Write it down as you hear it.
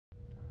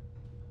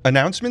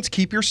Announcements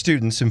keep your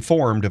students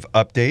informed of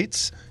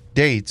updates,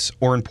 dates,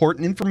 or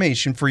important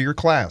information for your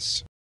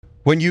class.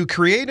 When you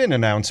create an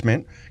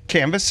announcement,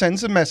 Canvas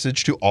sends a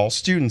message to all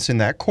students in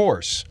that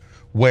course.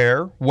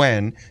 Where,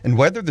 when, and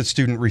whether the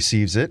student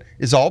receives it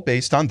is all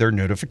based on their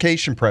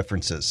notification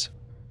preferences.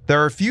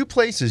 There are a few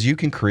places you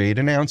can create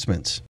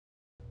announcements.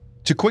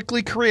 To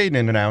quickly create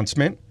an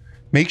announcement,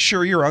 make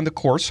sure you're on the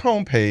course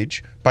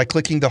homepage by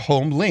clicking the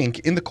Home link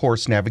in the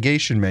course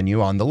navigation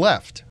menu on the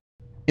left.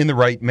 In the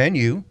right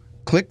menu,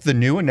 click the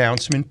New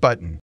Announcement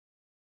button.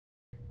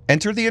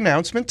 Enter the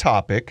announcement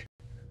topic,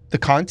 the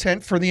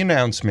content for the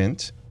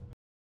announcement,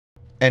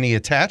 any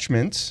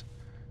attachments,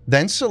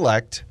 then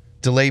select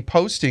Delay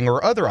Posting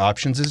or other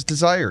options as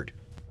desired.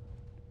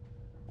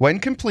 When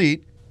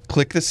complete,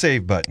 click the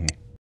Save button.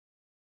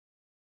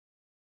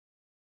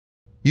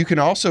 You can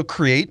also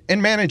create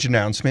and manage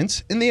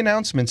announcements in the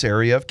Announcements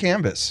area of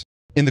Canvas.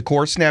 In the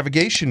Course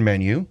Navigation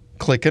menu,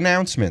 click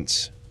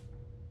Announcements.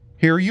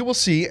 Here you will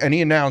see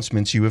any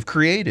announcements you have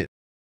created.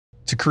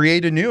 To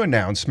create a new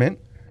announcement,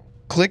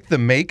 click the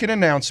Make an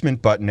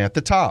Announcement button at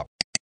the top.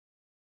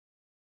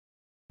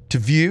 To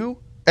view,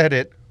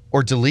 edit,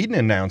 or delete an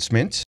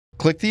announcement,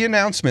 click the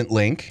announcement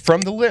link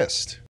from the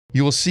list.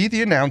 You will see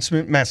the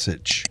announcement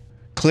message.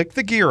 Click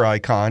the gear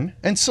icon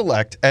and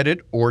select Edit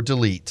or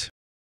Delete.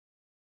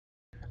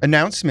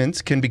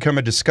 Announcements can become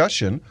a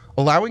discussion,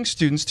 allowing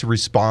students to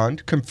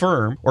respond,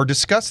 confirm, or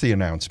discuss the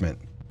announcement.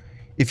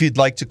 If you'd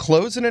like to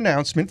close an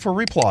announcement for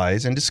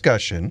replies and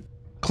discussion,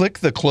 click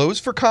the Close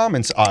for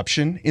Comments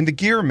option in the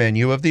Gear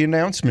menu of the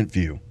announcement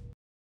view.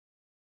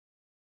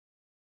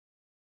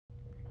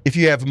 If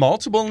you have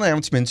multiple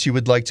announcements you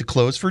would like to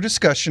close for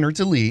discussion or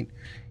delete,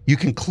 you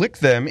can click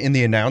them in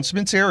the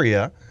Announcements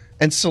area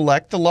and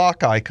select the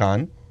lock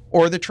icon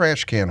or the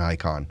trash can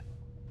icon.